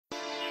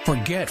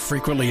Forget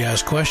frequently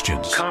asked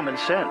questions. Common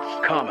sense,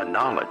 common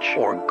knowledge,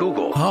 or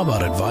Google. How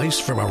about advice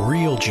from a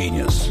real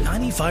genius?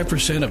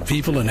 95% of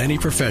people in any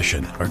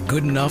profession are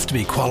good enough to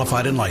be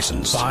qualified and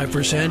licensed.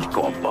 5%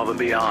 go above and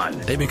beyond.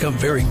 They become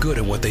very good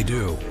at what they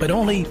do, but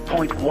only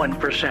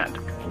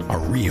 0.1% are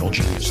real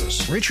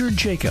geniuses. Richard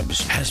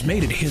Jacobs has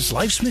made it his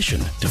life's mission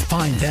to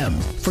find them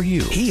for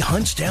you. He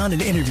hunts down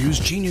and interviews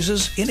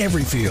geniuses in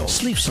every field: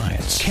 sleep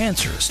science,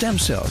 cancer, stem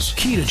cells,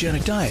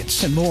 ketogenic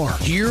diets, and more.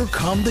 Here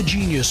come the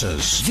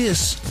geniuses.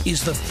 This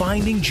is the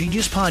Finding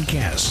Genius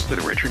Podcast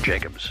with Richard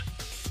Jacobs.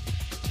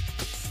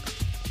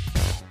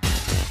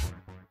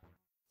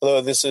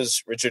 Hello, this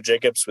is Richard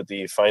Jacobs with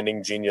the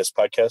Finding Genius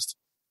Podcast.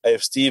 I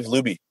have Steve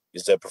Luby.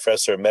 He's a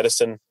professor of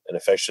medicine and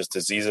infectious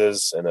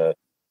diseases and a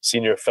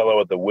senior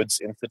fellow at the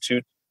Woods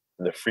Institute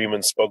and the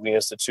Freeman Spogli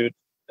Institute,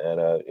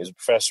 and he's a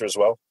professor as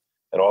well.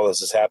 And all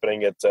this is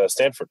happening at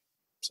Stanford.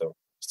 So,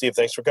 Steve,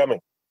 thanks for coming.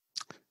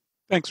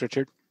 Thanks,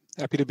 Richard.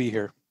 Happy to be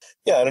here.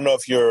 Yeah, I don't know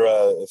if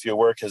your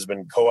work has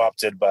been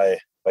co-opted by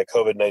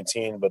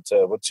COVID-19, but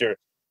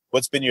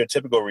what's been your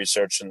typical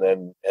research, and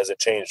then has it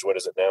changed? What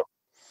is it now?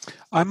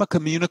 I'm a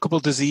communicable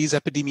disease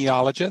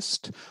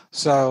epidemiologist,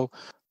 so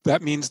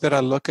that means that I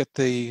look at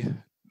the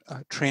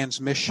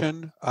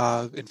transmission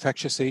of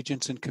infectious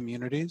agents in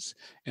communities,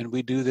 and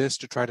we do this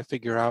to try to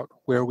figure out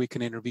where we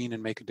can intervene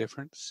and make a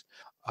difference.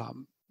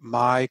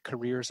 My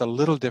career is a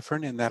little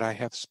different in that I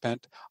have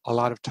spent a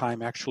lot of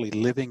time actually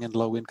living in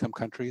low-income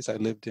countries. I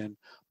lived in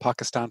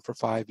Pakistan for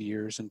 5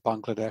 years and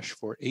Bangladesh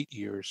for 8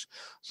 years.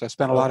 So I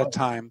spent a lot of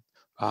time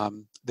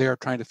there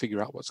trying to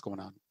figure out what's going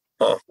on.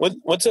 Huh.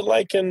 What's it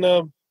like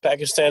in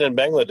Pakistan and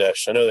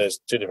Bangladesh? I know there's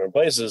two different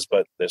places,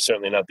 but they're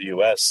certainly not the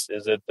U.S.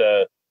 Is it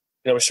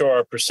I'm sure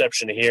our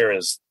perception here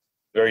is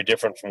very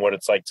different from what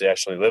it's like to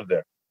actually live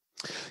there.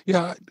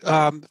 Yeah,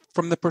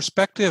 from the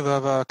perspective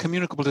of a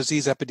communicable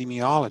disease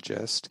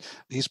epidemiologist,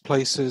 these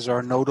places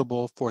are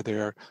notable for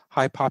their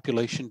high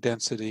population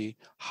density,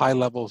 high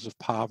levels of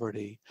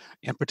poverty,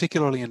 and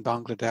particularly in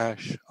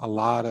Bangladesh, a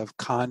lot of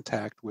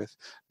contact with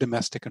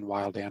domestic and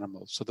wild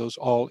animals. So those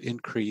all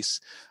increase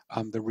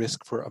the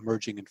risk for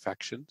emerging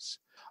infections.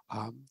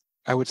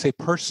 I would say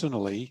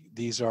personally,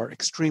 these are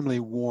extremely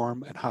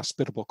warm and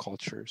hospitable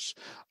cultures,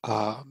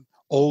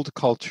 old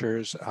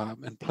cultures,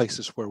 and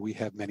places where we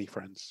have many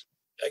friends.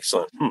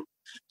 Excellent.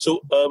 So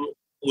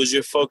was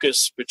your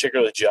focus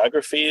particularly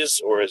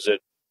geographies, or is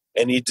it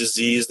any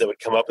disease that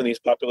would come up in these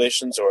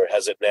populations, or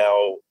has it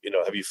now,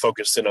 have you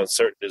focused in on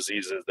certain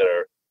diseases that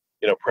are,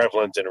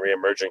 prevalent and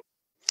reemerging?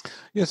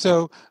 Yeah,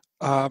 so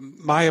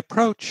my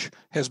approach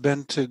has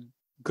been to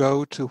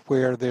go to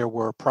where there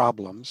were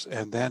problems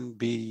and then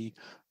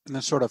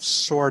sort of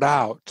sort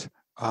out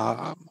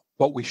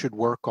what we should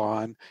work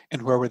on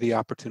and where were the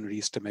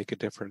opportunities to make a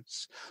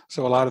difference.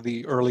 So a lot of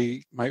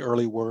my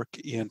early work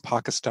in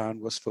Pakistan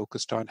was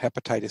focused on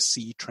hepatitis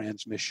C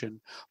transmission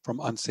from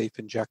unsafe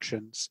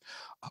injections.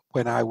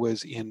 When I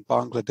was in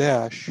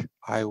Bangladesh,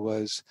 I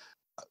was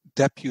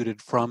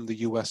deputed from the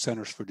U.S.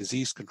 Centers for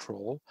Disease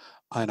Control,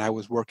 and I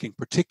was working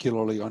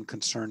particularly on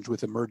concerns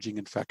with emerging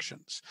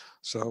infections.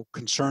 So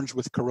concerns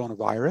with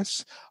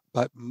coronavirus,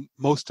 but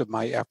most of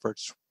my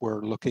efforts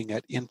were looking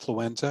at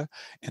influenza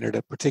and at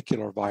a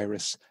particular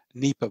virus,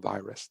 Nipah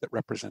virus, that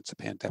represents a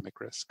pandemic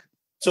risk.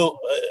 So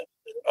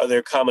are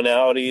there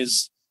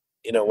commonalities,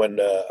 when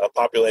a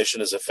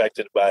population is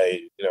affected by,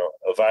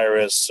 a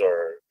virus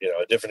or,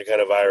 a different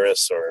kind of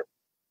virus or,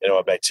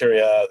 a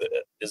bacteria?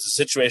 Is the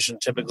situation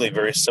typically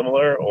very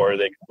similar, or are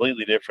they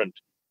completely different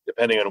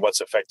depending on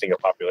what's affecting a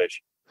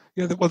population?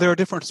 Yeah, well, there are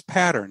different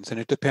patterns, and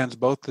it depends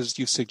both, as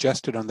you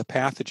suggested, on the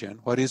pathogen.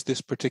 What is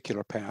this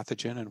particular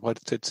pathogen, and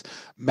what's its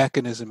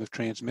mechanism of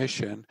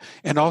transmission,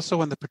 and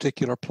also on the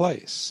particular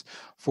place.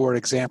 For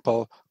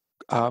example,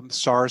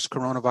 SARS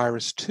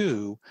coronavirus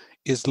 2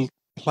 is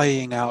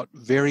playing out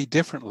very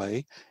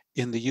differently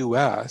in the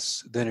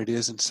U.S. than it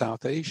is in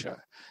South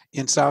Asia.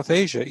 In South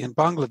Asia, in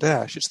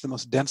Bangladesh, it's the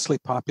most densely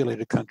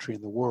populated country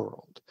in the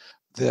world.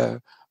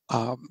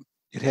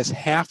 It has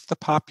half the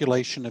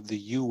population of the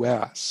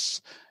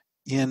U.S.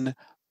 in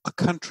a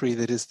country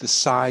that is the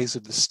size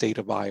of the state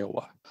of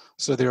Iowa.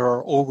 So there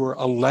are over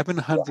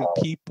 1,100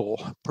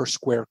 people per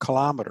square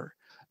kilometer.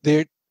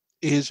 There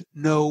is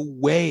no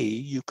way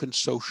you can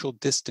social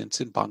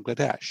distance in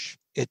Bangladesh.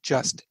 It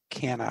just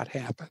cannot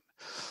happen.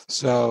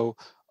 So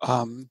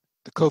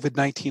the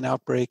COVID-19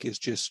 outbreak is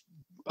just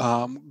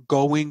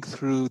going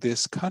through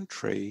this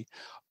country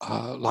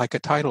like a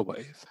tidal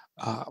wave.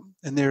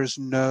 And there's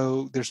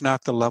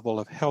not the level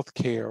of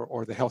healthcare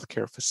or the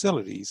healthcare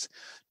facilities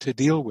to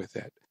deal with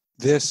it.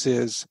 This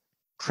is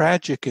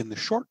tragic in the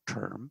short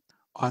term.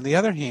 On the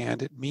other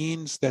hand, it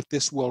means that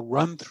this will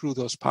run through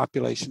those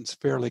populations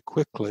fairly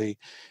quickly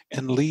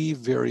and leave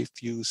very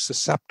few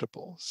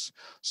susceptibles.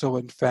 So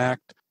in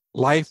fact,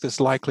 life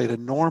is likely to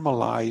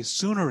normalize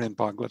sooner in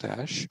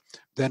Bangladesh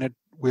than it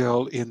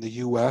will in the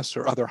US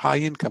or other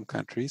high-income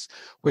countries,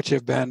 which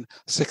have been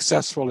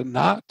successful in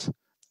not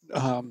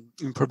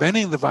in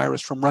preventing the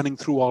virus from running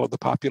through all of the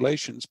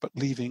populations, but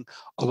leaving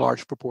a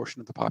large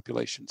proportion of the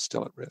population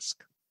still at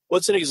risk.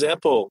 What's an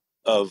example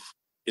of,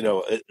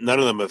 none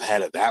of them have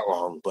had it that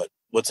long, but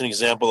what's an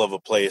example of a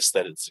place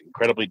that it's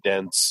incredibly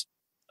dense?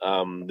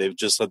 They've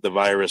just let the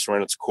virus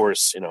run its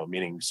course,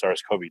 meaning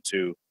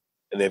SARS-CoV-2,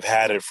 and they've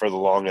had it for the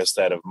longest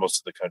out of most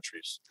of the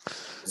countries.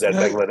 Is that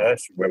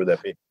Bangladesh? Where would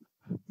that be?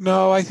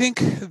 No, I think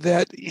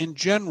that in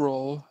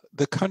general,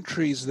 the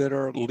countries that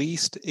are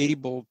least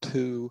able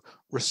to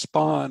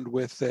respond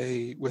with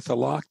a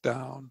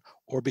lockdown,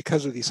 or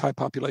because of these high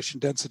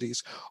population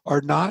densities,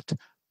 are not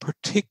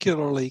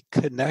particularly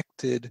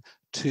connected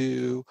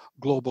to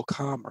global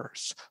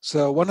commerce.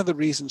 So one of the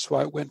reasons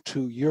why I went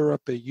to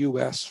Europe and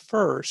US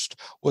first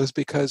was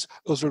because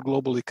those are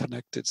globally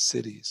connected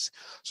cities.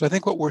 So I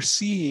think what we're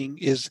seeing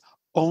is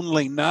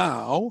only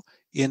now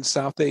in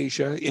South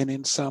Asia and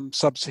in some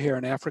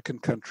sub-Saharan African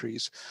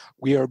countries,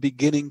 we are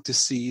beginning to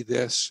see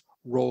this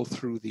roll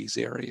through these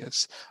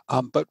areas.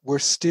 But we're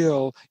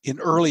still in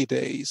early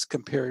days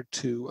compared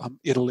to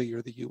Italy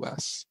or the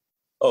US.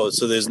 Oh,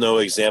 so there's no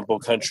example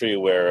country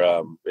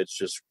where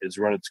it's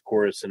run its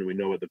course and we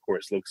know what the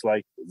course looks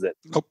like? Is that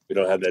Nope. We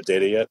don't have that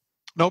data yet?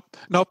 Nope.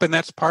 And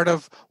that's part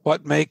of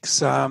what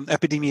makes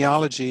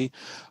epidemiology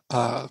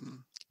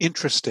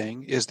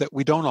interesting, is that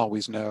we don't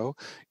always know.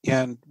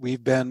 And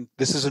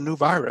this is a new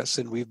virus,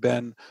 and we've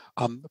been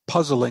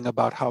puzzling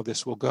about how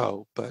this will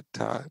go. But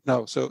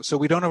no, so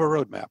we don't have a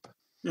roadmap.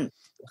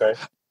 Okay.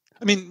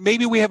 I mean,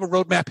 maybe we have a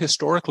roadmap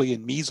historically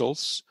in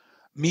measles.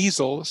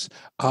 Measles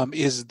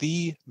is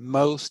the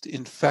most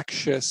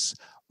infectious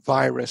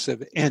virus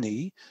of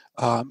any.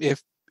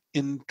 If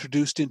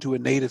introduced into a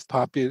native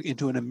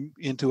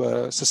into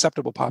a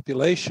susceptible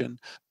population,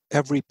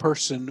 every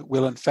person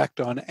will infect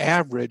on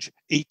average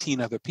 18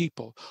 other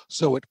people.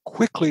 So it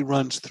quickly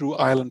runs through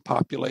island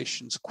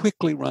populations,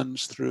 quickly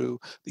runs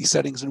through these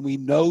settings, and we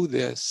know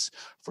this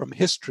from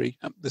history.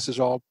 This is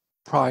all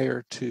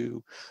prior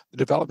to the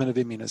development of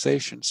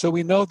immunization. So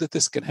we know that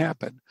this can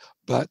happen,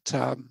 but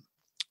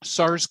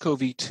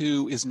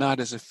SARS-CoV-2 is not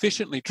as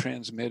efficiently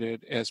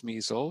transmitted as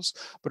measles,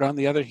 but on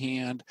the other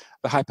hand,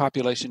 the high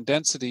population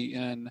density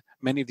in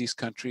many of these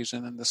countries,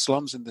 and in the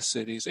slums in the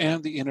cities,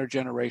 and the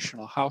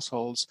intergenerational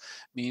households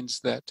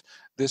means that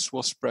this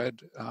will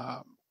spread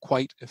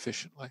quite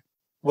efficiently.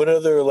 What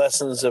other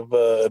lessons have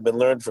been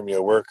learned from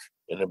your work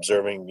in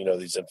observing,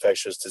 these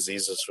infectious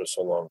diseases for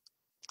so long?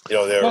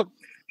 There are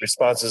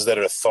responses that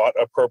are thought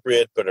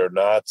appropriate but are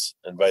not,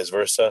 and vice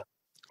versa.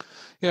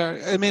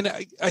 Yeah, I mean,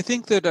 I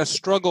think that a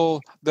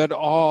struggle that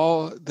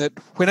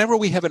whenever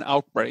we have an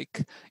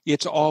outbreak,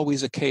 it's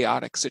always a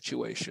chaotic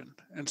situation.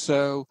 And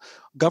so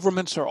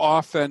governments are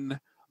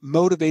often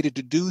motivated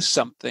to do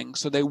something,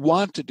 so they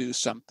want to do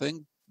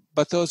something,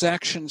 but those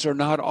actions are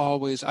not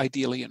always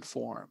ideally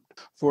informed.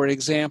 For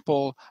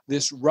example,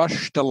 this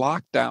rush to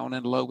lockdown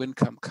in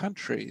low-income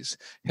countries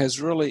has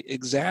really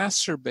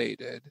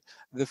exacerbated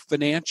the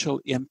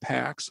financial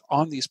impacts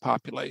on these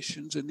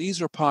populations. And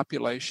these are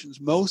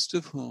populations, most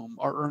of whom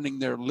are earning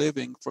their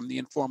living from the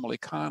informal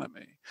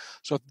economy.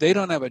 So if they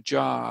don't have a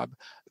job,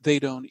 they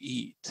don't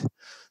eat.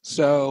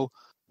 So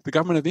the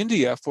government of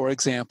India, for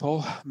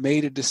example,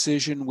 made a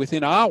decision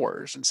within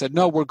hours and said,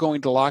 no, we're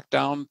going to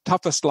lockdown,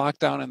 toughest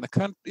lockdown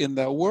in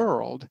the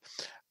world.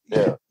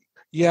 Yeah.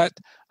 Yet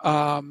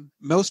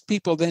most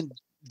people then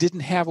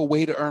didn't have a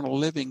way to earn a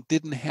living,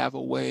 didn't have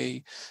a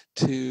way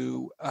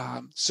to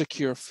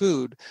secure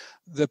food.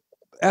 The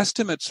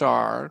estimates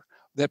are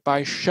that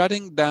by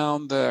shutting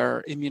down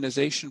their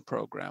immunization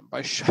program,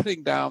 by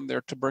shutting down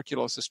their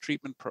tuberculosis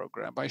treatment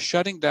program, by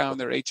shutting down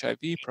their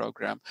HIV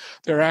program,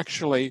 they're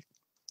actually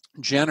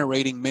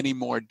generating many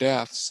more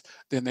deaths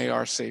than they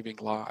are saving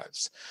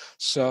lives.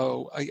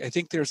 So I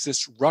think there's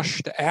this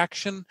rush to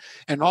action,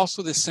 and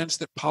also this sense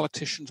that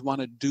politicians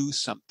want to do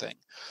something.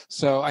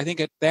 So I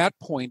think at that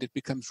point it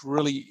becomes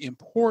really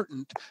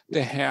important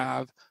to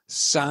have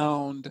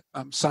sound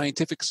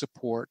scientific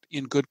support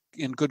in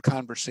good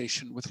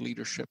conversation with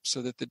leadership,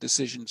 so that the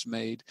decisions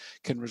made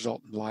can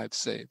result in lives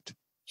saved.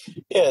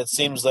 Yeah, it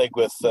seems like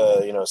with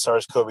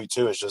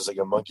SARS-CoV-2, it's just like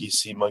a monkey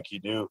see, monkey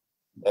do.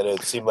 And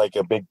it seemed like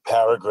a big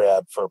power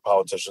grab for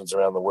politicians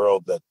around the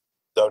world that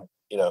don't,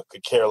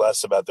 could care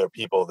less about their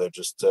people. They're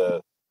just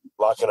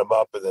locking them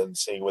up and then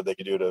seeing what they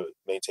can do to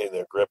maintain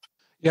their grip.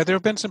 Yeah, there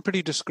have been some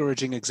pretty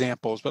discouraging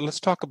examples, but let's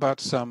talk about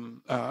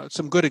some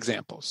good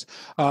examples.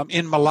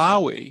 In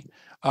Malawi,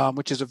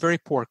 which is a very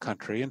poor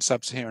country in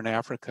sub-Saharan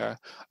Africa,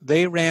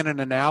 they ran an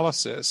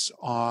analysis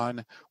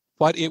on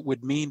what it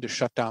would mean to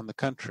shut down the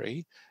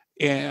country.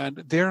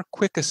 And their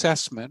quick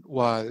assessment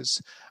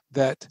was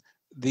that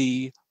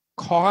the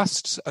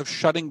costs of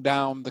shutting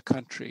down the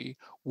country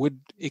would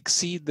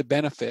exceed the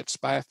benefits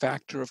by a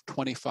factor of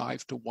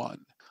 25 to 1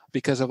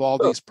 because of all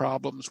these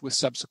problems with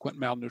subsequent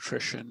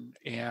malnutrition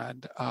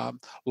and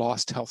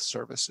lost health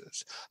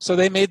services. So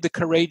they made the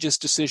courageous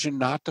decision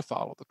not to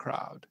follow the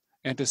crowd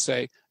and to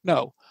say,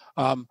 no,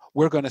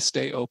 we're going to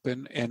stay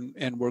open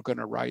and we're going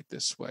to ride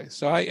this way.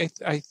 So I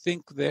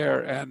think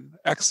they're an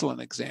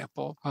excellent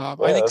example.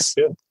 That's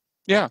good.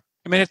 Yeah.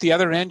 I mean, at the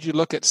other end, you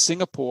look at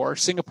Singapore.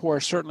 Singapore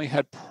certainly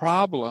had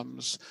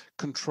problems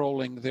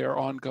controlling their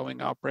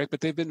ongoing outbreak, but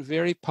they've been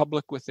very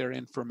public with their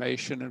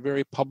information and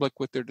very public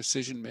with their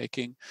decision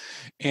making,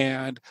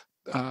 and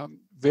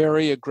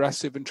very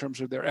aggressive in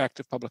terms of their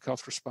active public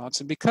health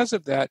response. And because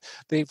of that,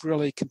 they've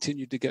really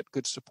continued to get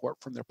good support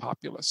from their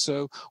populace.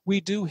 So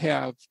we do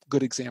have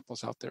good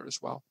examples out there as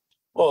well.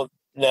 Well,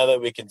 now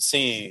that we can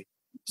see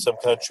some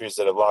countries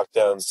that have locked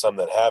down, some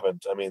that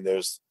haven't, I mean,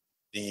 there's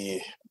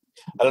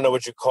I don't know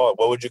what you call it.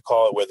 What would you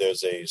call it where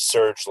there's a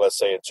surge, let's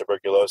say, in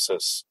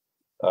tuberculosis,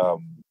 due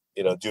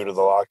to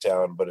the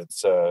lockdown, but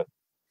it's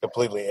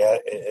completely,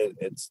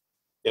 it's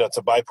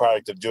a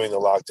byproduct of doing the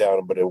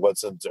lockdown, but it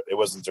wasn't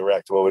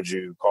direct. What would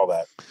you call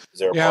that? Is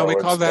there we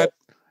call that?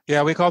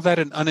 Yeah, we call that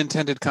an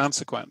unintended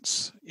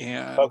consequence.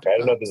 And okay, I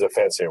don't know if there's a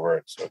fancier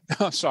word. So.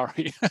 Oh,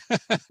 sorry.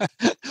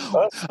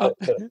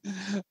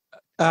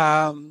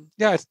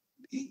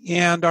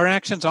 And our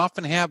actions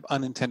often have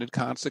unintended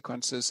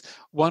consequences.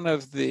 One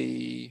of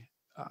the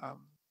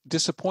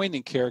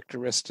disappointing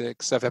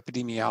characteristics of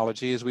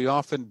epidemiology is we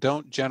often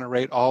don't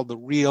generate all the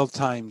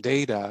real-time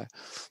data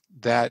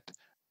that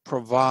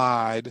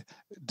provide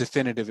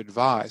definitive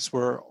advice.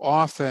 We're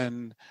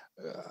often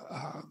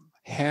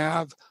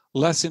have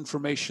less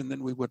information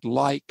than we would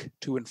like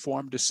to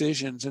inform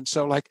decisions. And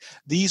so like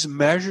these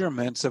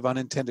measurements of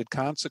unintended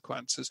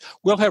consequences,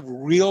 we'll have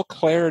real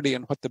clarity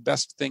on what the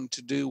best thing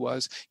to do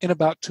was in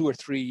about 2 or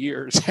 3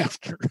 years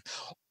after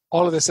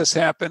all of this has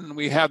happened.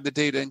 We have the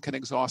data and can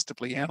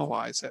exhaustively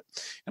analyze it.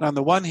 And on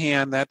the one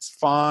hand, that's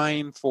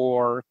fine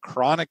for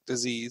chronic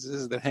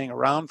diseases that hang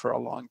around for a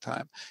long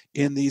time.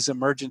 In these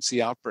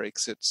emergency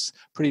outbreaks, it's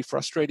pretty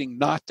frustrating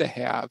not to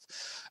have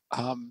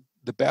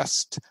the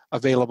best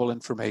available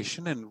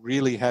information and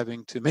really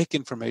having to make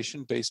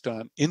information based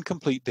on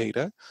incomplete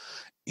data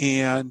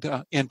and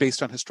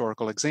based on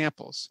historical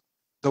examples.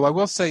 Though I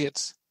will say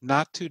it's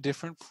not too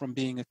different from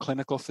being a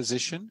clinical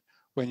physician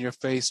when you're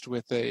faced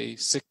with a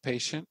sick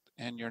patient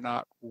and you're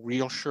not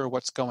real sure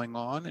what's going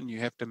on and you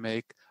have to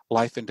make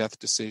life and death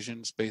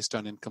decisions based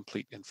on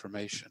incomplete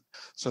information.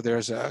 So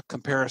there's a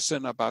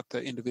comparison about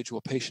the individual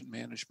patient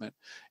management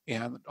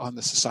and on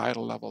the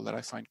societal level that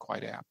I find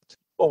quite apt.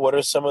 Well, what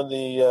are some of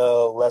the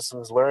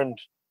lessons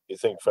learned, you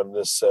think, from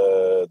this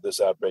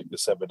outbreak,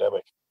 this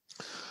epidemic?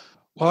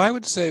 Well, I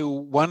would say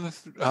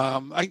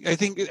I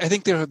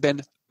think there have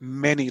been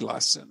many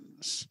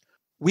lessons.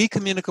 We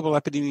communicable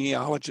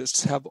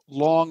epidemiologists have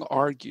long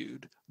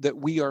argued that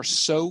we are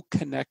so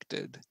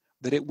connected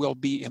that it will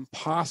be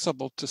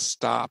impossible to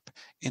stop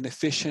an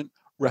efficient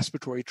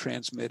respiratory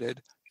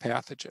transmitted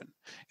pathogen.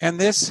 And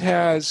this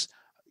has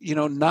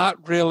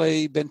not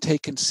really been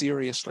taken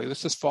seriously.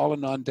 This has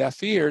fallen on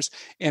deaf ears,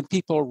 and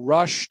people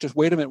rush to,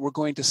 wait a minute, we're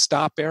going to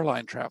stop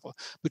airline travel.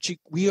 But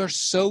we are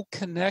so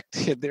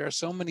connected. There are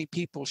so many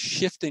people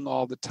shifting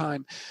all the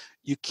time.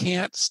 You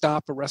can't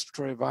stop a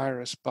respiratory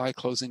virus by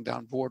closing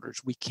down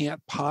borders. We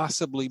can't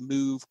possibly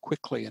move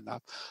quickly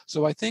enough.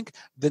 So I think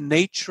the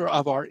nature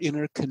of our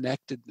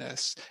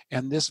interconnectedness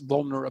and this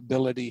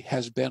vulnerability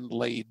has been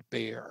laid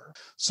bare.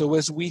 So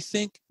as we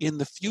think in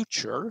the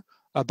future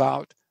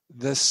about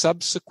the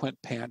subsequent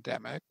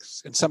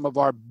pandemics, and some of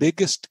our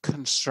biggest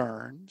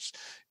concerns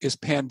is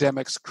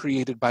pandemics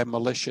created by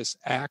malicious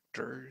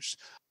actors,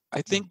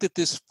 I think that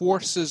this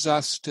forces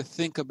us to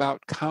think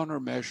about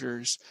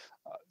countermeasures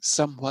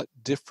somewhat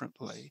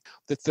differently,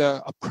 that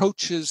the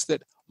approaches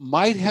that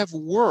might have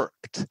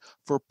worked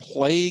for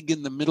plague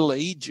in the Middle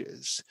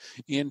Ages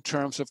in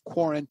terms of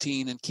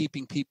quarantine and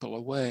keeping people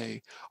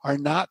away are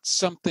not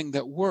something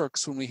that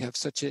works when we have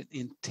such an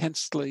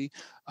intensely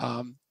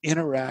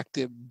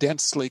interactive,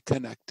 densely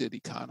connected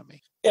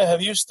economy. Yeah,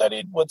 have you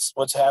studied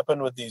what's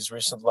happened with these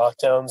recent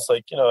lockdowns?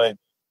 Like, I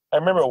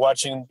remember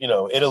watching,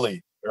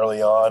 Italy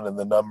early on and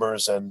the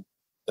numbers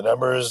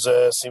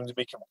seem to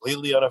be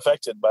completely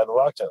unaffected by the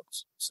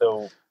lockdowns.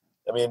 So,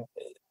 I mean,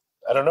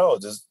 I don't know.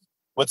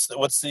 What's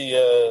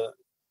the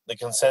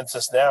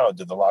consensus now?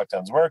 Did the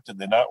lockdowns work? Did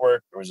they not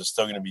work? Or is it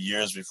still going to be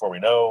years before we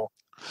know?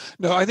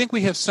 No, I think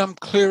we have some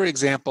clear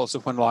examples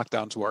of when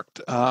lockdowns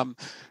worked.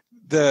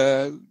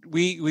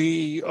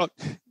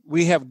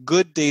 We have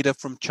good data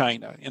from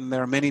China, and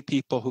there are many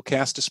people who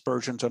cast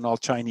aspersions on all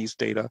Chinese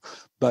data,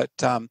 but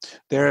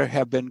there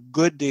have been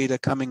good data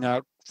coming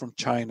out from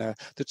China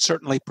that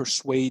certainly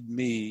persuade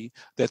me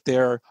that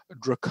their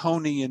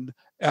draconian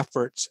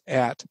efforts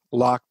at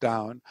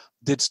lockdown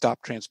did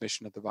stop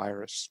transmission of the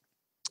virus.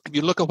 If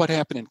you look at what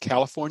happened in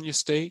California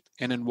state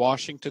and in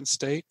Washington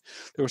state,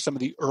 they were some of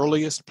the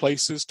earliest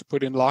places to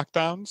put in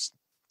lockdowns.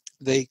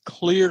 They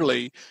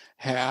clearly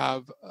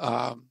have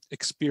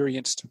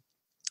experienced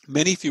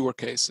many fewer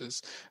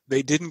cases.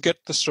 They didn't get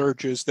the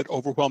surges that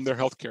overwhelmed their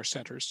healthcare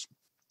centers,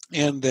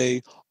 and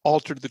they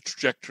altered the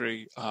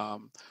trajectory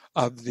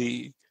of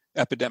the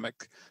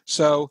epidemic.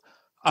 So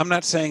I'm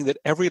not saying that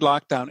every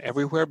lockdown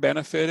everywhere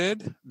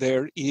benefited.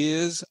 There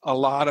is a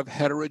lot of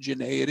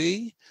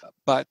heterogeneity,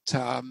 but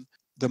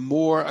the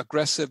more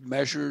aggressive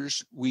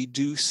measures, we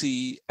do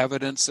see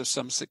evidence of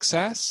some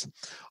success.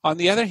 On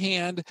the other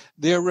hand,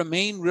 there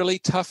remain really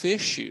tough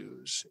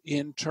issues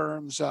in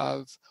terms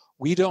of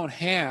we don't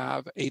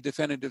have a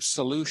definitive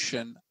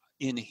solution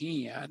in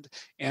hand,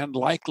 and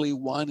likely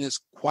one is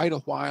quite a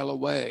while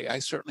away. I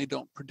certainly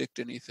don't predict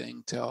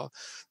anything till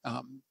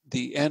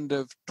the end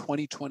of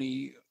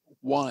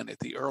 2021 at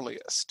the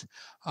earliest.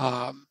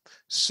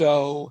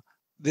 So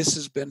this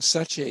has been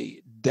such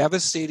a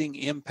devastating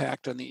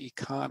impact on the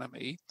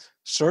economy,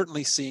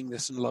 certainly seeing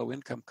this in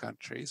low-income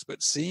countries,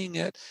 but seeing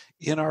it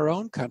in our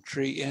own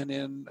country and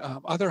in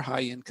other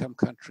high-income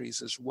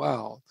countries as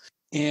well.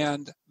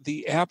 And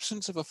the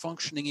absence of a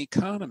functioning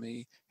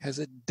economy has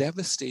a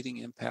devastating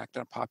impact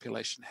on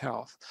population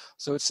health.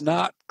 So it's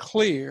not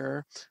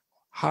clear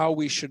how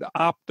we should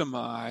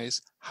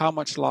optimize how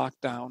much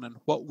lockdown and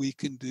what we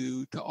can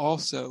do to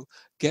also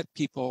get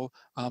people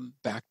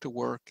back to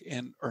work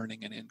and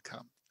earning an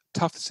income.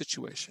 Tough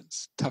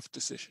situations, tough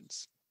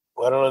decisions.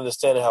 Well, I don't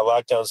understand how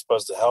lockdown is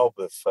supposed to help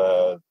if,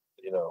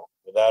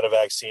 without a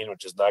vaccine,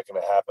 which is not going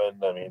to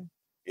happen. I mean,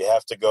 you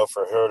have to go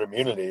for herd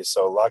immunity,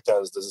 so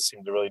lockdowns doesn't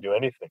seem to really do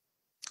anything.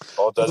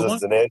 All it does is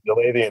delay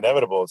the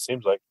inevitable, it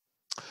seems like.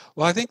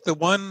 Well, I think the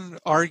one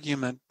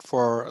argument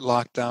for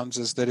lockdowns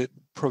is that it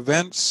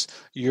prevents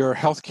your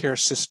healthcare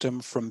system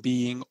from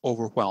being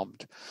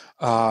overwhelmed.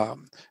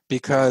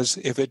 Because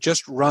if it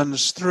just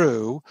runs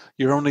through,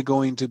 you're only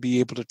going to be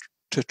able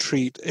to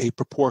treat a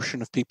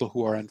proportion of people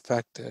who are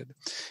infected.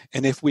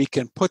 And if we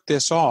can put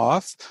this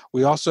off,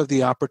 we also have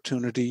the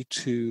opportunity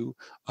to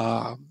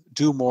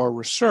do more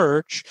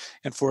research.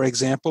 And for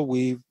example,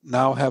 we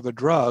now have a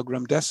drug,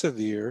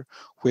 remdesivir,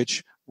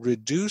 which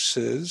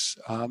reduces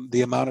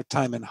the amount of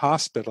time in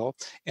hospital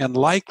and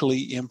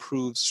likely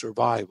improves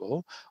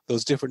survival.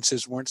 Those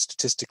differences weren't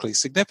statistically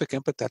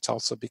significant, but that's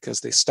also because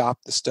they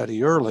stopped the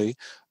study early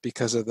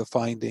because of the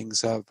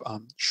findings of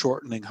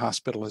shortening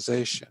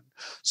hospitalization.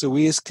 So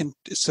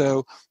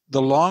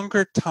the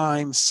longer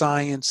time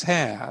science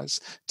has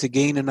to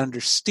gain an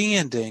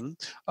understanding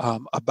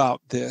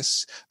about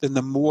this, then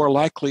the more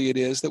likely it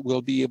is that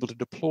we'll be able to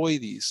deploy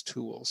these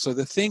tools. So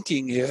the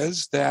thinking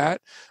is that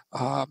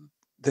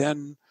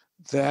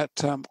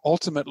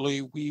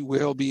ultimately we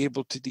will be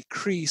able to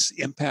decrease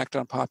impact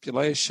on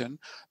population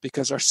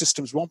because our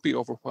systems won't be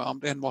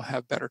overwhelmed and we'll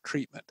have better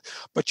treatment.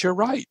 But you're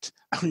right.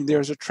 I mean,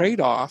 there's a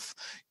trade-off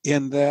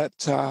in that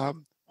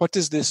what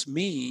does this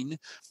mean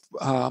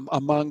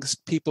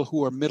amongst people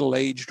who are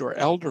middle-aged or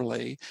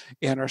elderly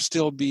and are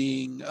still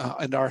being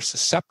and are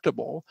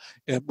susceptible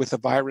with a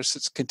virus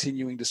that's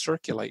continuing to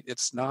circulate?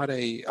 It's not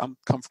a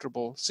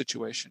comfortable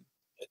situation.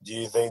 Do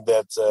you think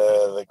that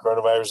the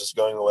coronavirus is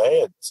going away?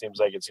 It seems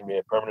like it's going to be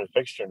a permanent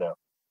fixture now.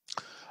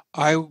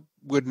 I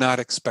would not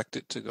expect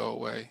it to go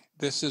away.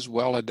 This is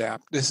well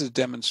adapted. This has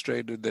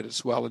demonstrated that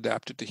it's well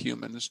adapted to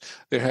humans.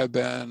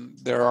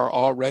 There are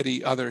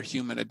already other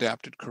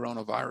human-adapted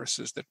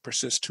coronaviruses that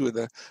persist. Two of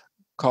the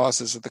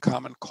causes of the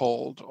common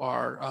cold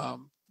are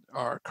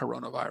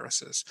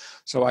coronaviruses.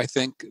 So I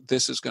think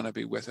this is going to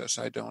be with us.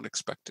 I don't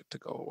expect it to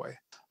go away.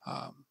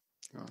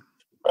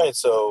 Right.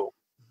 So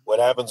what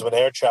happens when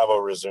air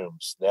travel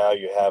resumes? Now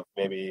you have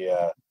maybe,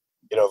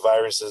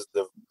 viruses,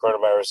 the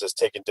coronavirus has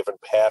taken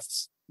different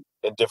paths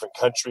in different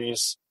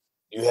countries.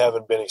 You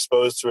haven't been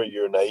exposed to it.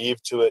 You're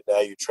naive to it. Now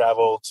you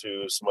travel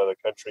to some other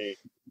country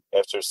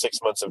after 6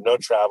 months of no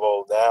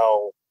travel.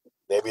 Now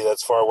maybe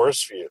that's far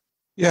worse for you.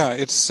 Yeah,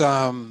 it's.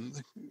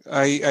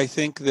 I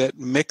think that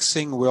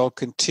mixing will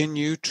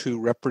continue to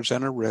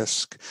represent a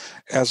risk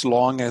as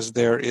long as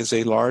there is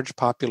a large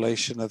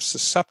population of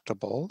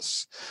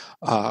susceptibles,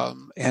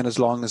 and as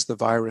long as the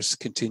virus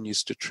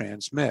continues to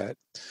transmit.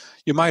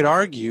 You might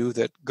argue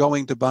that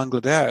going to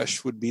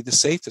Bangladesh would be the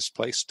safest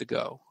place to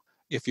go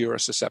if you're a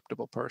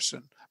susceptible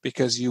person,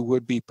 because you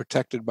would be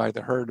protected by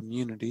the herd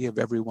immunity of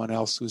everyone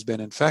else who's been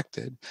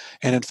infected.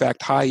 And in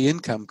fact,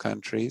 high-income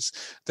countries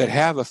that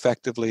have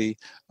effectively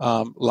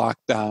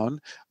locked down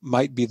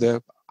might be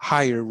the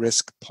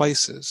higher-risk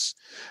places.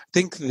 I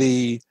think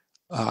the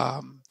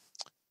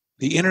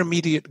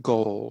intermediate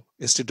goal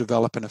is to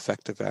develop an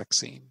effective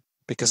vaccine,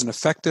 because an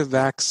effective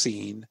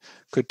vaccine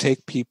could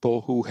take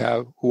people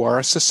who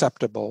are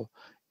susceptible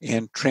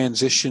and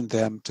transition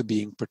them to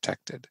being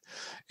protected.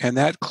 And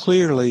that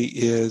clearly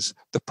is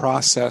the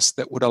process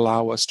that would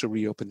allow us to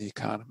reopen the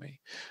economy.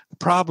 The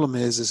problem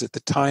is that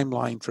the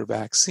timeline for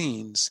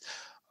vaccines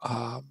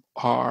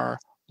are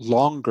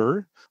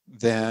longer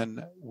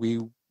than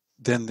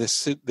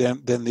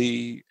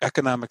the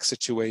economic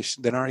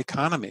situation, than our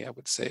economy, I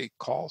would say,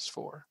 calls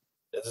for.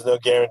 There's no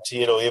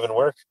guarantee it'll even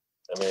work.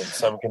 I mean,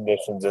 some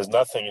conditions, there's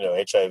nothing,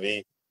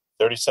 HIV,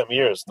 30-something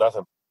years,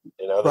 nothing.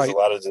 There's Right. A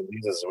lot of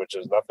diseases which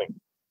is nothing.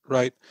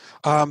 Right.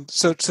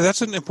 So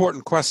that's an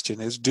important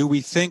question, is do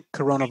we think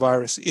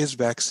coronavirus is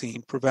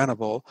vaccine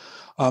preventable?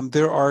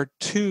 There are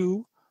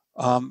two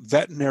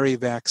veterinary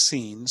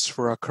vaccines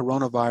for a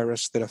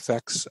coronavirus that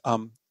affects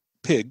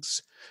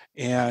pigs.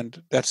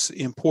 And that's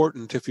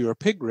important if you're a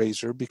pig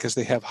raiser because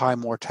they have high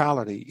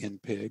mortality in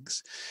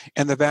pigs.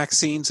 And the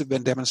vaccines have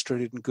been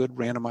demonstrated in good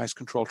randomized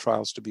controlled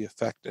trials to be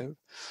effective.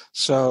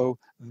 So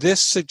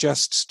this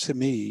suggests to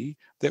me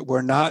that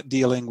we're not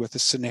dealing with a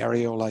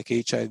scenario like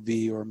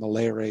HIV or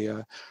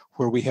malaria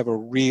where we have a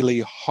really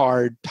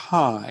hard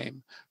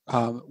time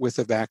with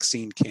a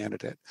vaccine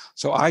candidate.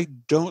 So I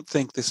don't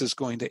think this is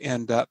going to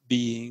end up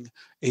being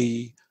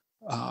a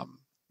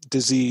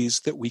disease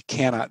that we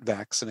cannot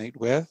vaccinate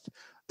with.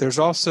 There's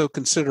also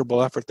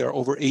considerable effort. There are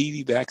over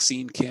 80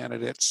 vaccine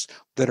candidates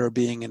that are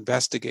being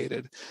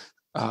investigated.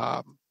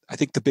 I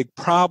think the big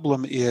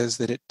problem is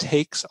that it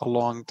takes a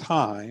long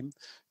time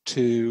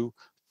to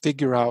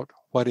figure out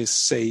what is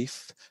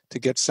safe, to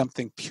get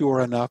something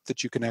pure enough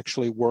that you can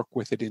actually work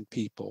with it in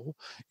people,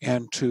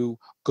 and to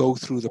go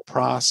through the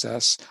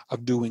process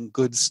of doing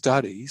good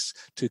studies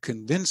to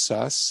convince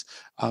us,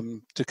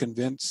 to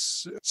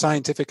convince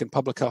scientific and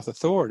public health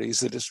authorities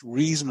that it's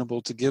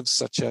reasonable to give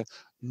such a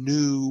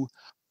new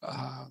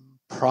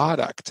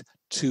product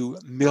to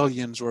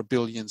millions or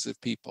billions of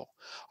people.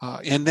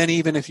 And then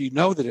even if you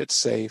know that it's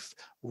safe,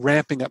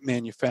 ramping up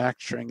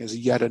manufacturing is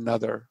yet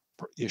another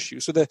issue.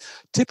 So the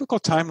typical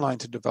timeline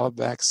to develop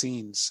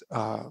vaccines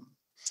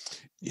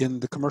in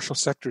the commercial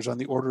sector is on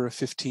the order of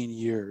 15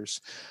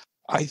 years.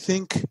 I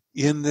think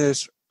in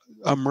this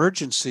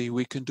emergency,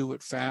 we can do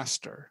it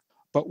faster,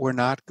 but we're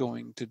not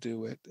going to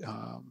do it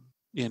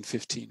in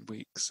 15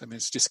 weeks. I mean,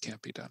 it just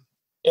can't be done.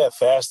 Yeah,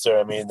 faster.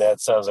 I mean,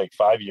 that sounds like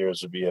 5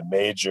 years would be a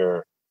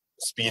major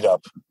speed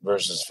up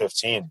versus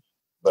 15.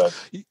 But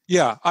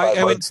yeah,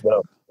 I mean,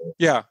 no.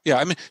 Yeah.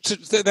 I mean, so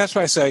that's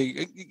why I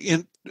say,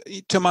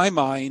 to my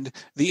mind,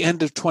 the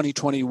end of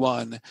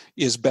 2021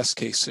 is best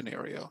case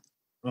scenario.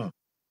 Do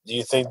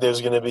you think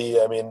there's going to be?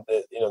 I mean,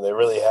 there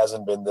really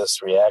hasn't been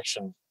this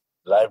reaction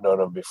that I've known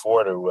of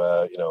before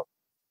to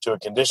to a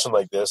condition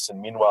like this,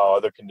 and meanwhile,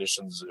 other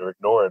conditions are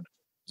ignored.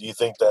 Do you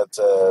think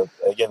that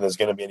again, there's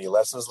going to be any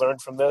lessons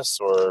learned from this,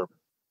 or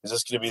is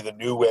this going to be the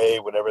new way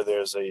whenever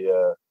there's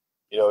a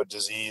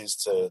disease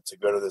to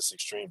go to this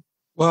extreme?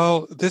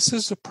 Well, this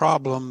is a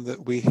problem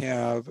that we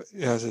have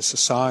as a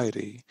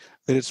society,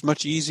 that it's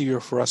much easier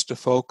for us to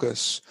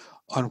focus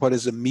on what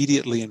is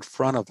immediately in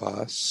front of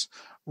us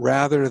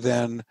rather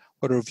than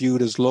what are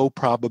viewed as low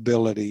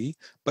probability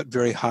but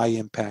very high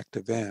impact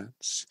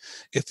events.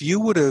 If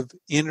you would have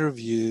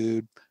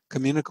interviewed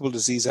communicable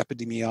disease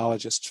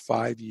epidemiologists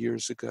 5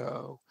 years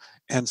ago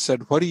and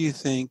said, what do you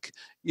think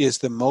is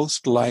the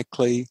most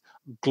likely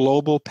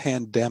global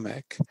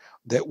pandemic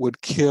that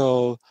would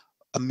kill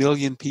 1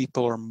 million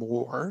people or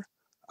more,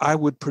 I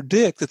would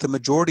predict that the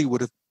majority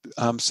would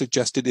have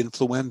suggested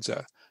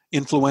influenza.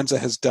 Influenza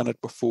has done it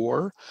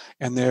before,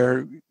 and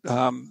there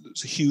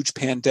was a huge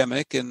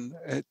pandemic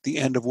at the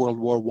end of World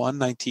War I,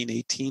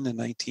 1918 and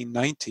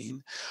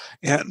 1919,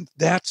 and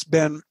that's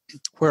been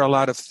where a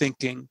lot of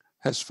thinking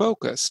has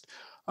focused.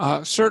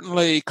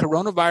 Certainly,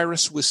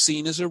 coronavirus was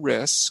seen as a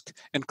risk,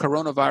 and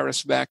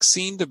coronavirus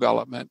vaccine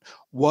development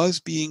was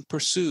being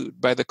pursued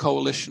by the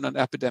Coalition on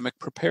Epidemic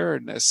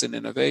Preparedness and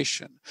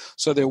Innovation.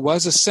 So there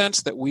was a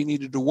sense that we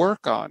needed to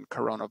work on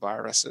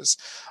coronaviruses.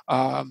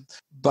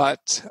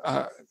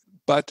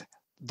 But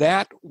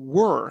that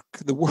work,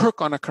 the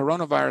work on a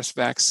coronavirus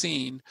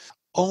vaccine,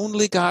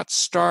 only got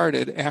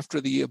started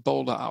after the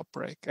Ebola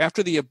outbreak.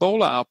 After the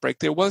Ebola outbreak,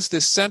 there was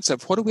this sense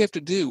of, what do we have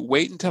to do?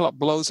 Wait until it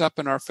blows up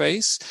in our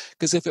face?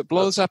 Because if it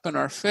blows up in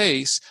our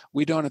face,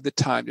 we don't have the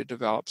time to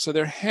develop. So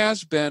there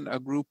has been a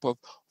group of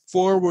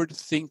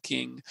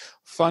forward-thinking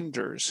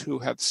funders who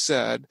have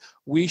said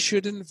we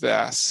should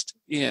invest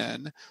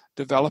in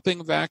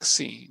developing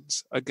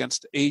vaccines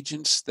against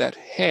agents that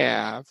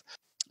have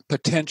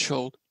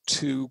potential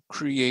to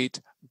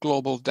create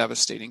global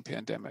devastating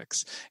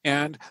pandemics.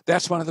 And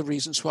that's one of the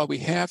reasons why we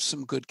have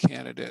some good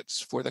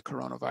candidates for the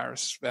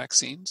coronavirus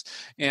vaccines.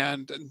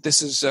 And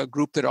this is a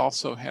group that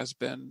also has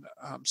been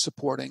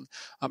supporting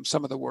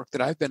some of the work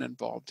that I've been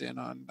involved in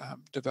on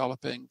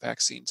developing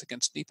vaccines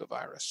against Nipah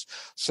virus.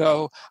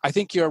 So I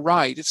think you're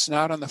right. It's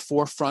not on the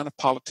forefront of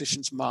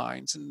politicians'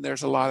 minds, and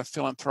there's a lot of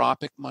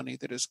philanthropic money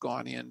that has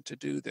gone in to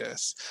do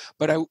this.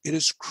 But it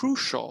is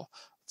crucial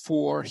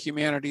for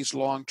humanity's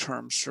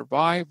long-term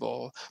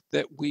survival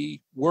that we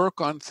work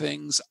on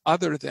things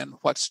other than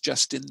what's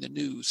just in the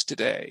news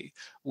today.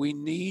 We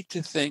need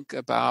to think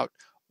about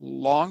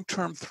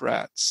long-term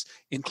threats,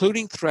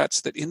 including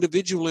threats that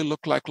individually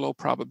look like low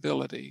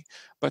probability,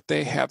 but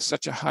they have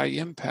such a high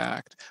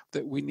impact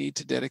that we need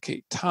to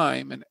dedicate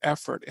time and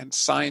effort and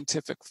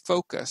scientific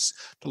focus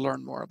to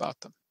learn more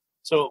about them.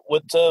 So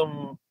what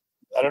do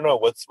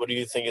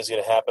you think is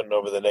going to happen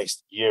over the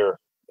next year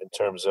in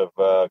terms of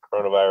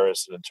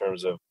coronavirus and in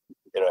terms of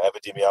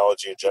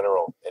epidemiology in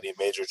general? Any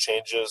major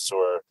changes,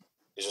 or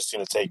is it just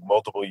going to take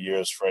multiple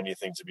years for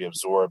anything to be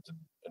absorbed and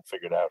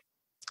figured out?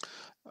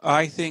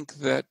 I think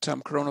that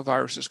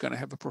coronavirus is going to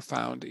have a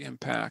profound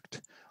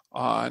impact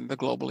on the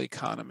global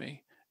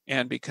economy,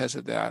 and because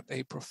of that,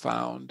 a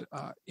profound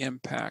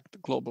impact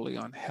globally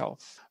on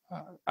health.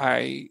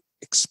 I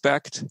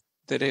expect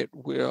that it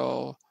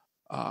will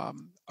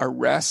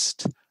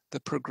arrest the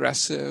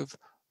progressive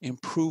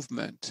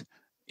improvement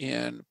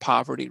in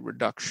poverty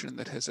reduction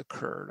that has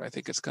occurred. I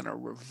think it's going to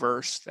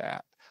reverse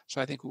that.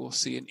 So I think we will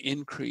see an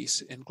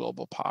increase in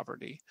global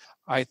poverty.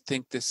 I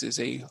think this is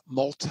a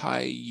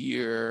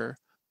multi-year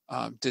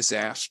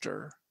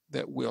disaster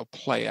that will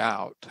play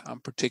out. I'm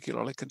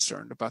particularly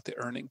concerned about the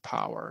earning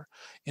power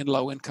in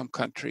low-income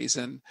countries.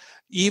 And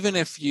even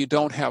if you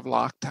don't have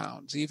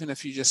lockdowns, even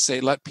if you just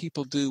say, let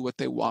people do what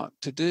they want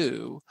to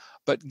do,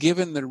 but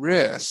given the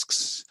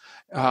risks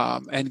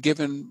and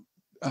given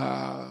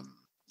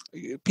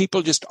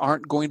people just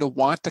aren't going to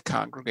want to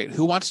congregate.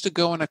 Who wants to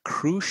go on a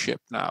cruise ship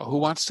now? Who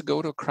wants to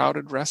go to a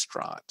crowded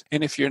restaurant?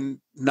 And if you're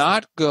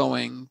not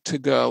going to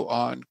go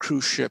on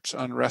cruise ships,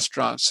 on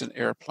restaurants and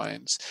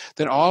airplanes,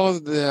 then all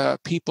of the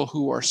people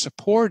who are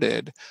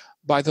supported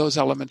by those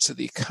elements of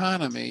the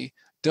economy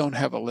don't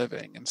have a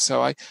living. And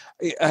so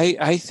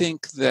I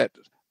think that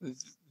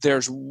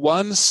there's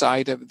one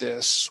side of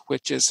this,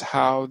 which is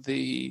how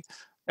the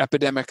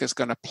epidemic is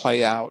going to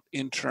play out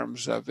in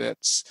terms of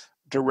its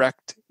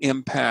direct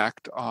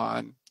impact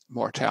on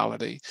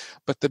mortality.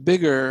 But the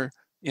bigger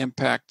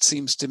impact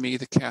seems to me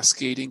the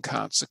cascading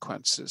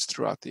consequences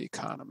throughout the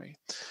economy.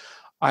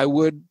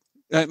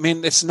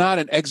 It's not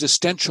an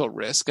existential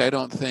risk. I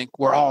don't think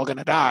we're all going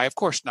to die. Of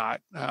course not.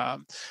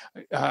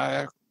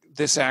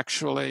 This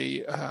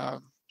actually,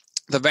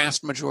 the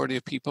vast majority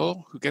of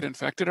people who get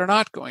infected are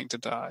not going to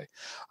die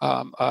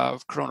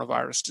of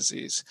coronavirus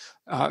disease.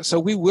 So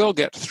we will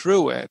get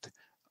through it.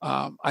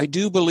 I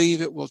do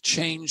believe it will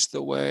change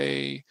the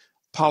way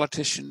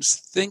politicians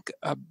think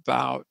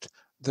about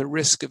the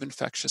risk of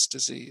infectious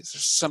disease.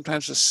 There's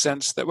sometimes a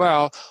sense that,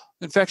 well,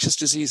 infectious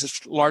disease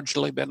has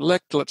largely been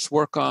licked. Let's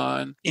work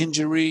on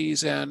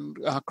injuries and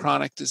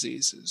chronic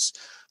diseases.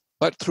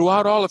 But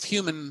throughout all of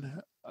human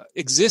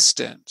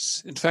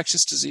existence,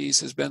 infectious disease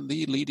has been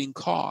the leading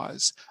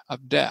cause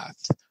of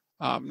death.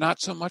 Not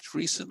so much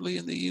recently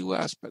in the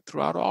U.S., but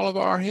throughout all of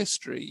our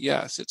history,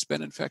 yes, it's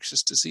been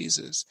infectious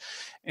diseases.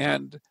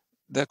 And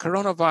the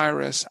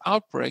coronavirus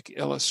outbreak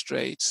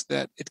illustrates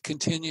that it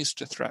continues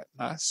to threaten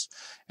us.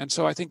 And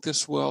so I think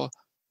this will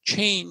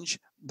change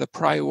the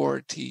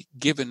priority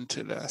given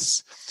to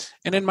this.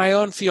 And in my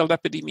own field,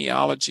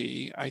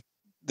 epidemiology,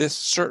 this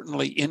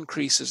certainly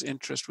increases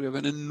interest. We have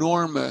an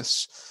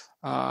enormous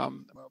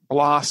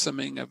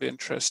blossoming of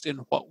interest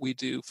in what we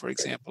do, for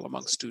example,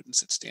 among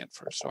students at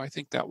Stanford. So I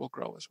think that will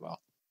grow as well.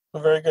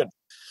 Well, very good.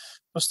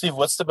 Well, Steve,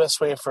 what's the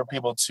best way for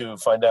people to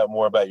find out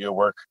more about your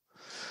work?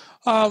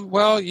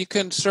 Well, you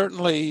can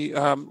certainly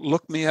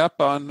look me up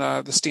on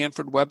the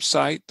Stanford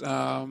website,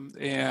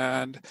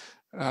 and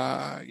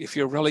if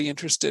you're really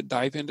interested,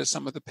 dive into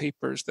some of the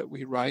papers that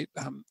we write.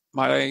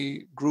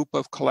 My group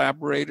of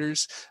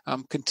collaborators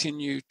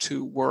continue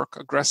to work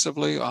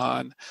aggressively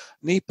on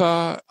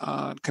Nipah,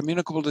 on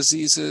communicable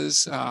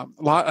diseases,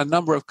 a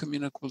number of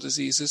communicable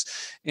diseases,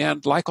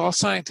 and like all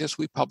scientists,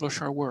 we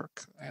publish our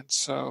work. And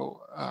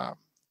so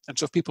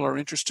if people are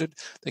interested,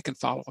 they can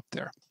follow up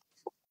there.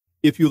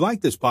 If you like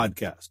this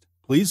podcast,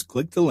 please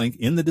click the link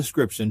in the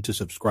description to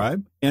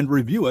subscribe and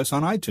review us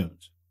on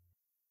iTunes.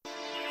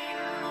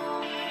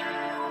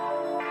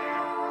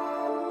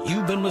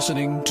 You've been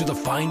listening to the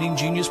Finding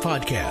Genius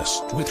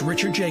podcast with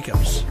Richard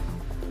Jacobs.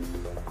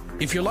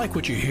 If you like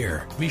what you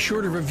hear, be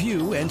sure to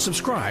review and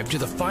subscribe to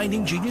the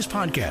Finding Genius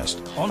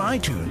podcast on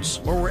iTunes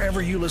or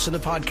wherever you listen to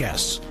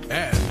podcasts.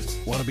 And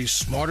want to be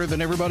smarter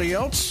than everybody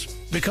else?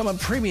 Become a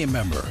premium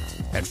member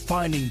at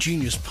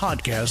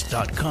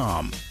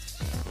findinggeniuspodcast.com.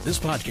 This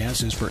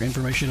podcast is for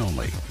information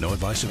only. No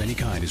advice of any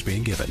kind is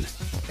being given.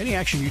 Any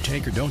action you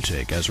take or don't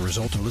take as a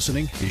result of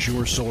listening is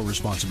your sole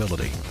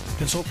responsibility.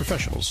 Consult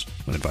professionals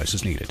when advice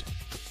is needed.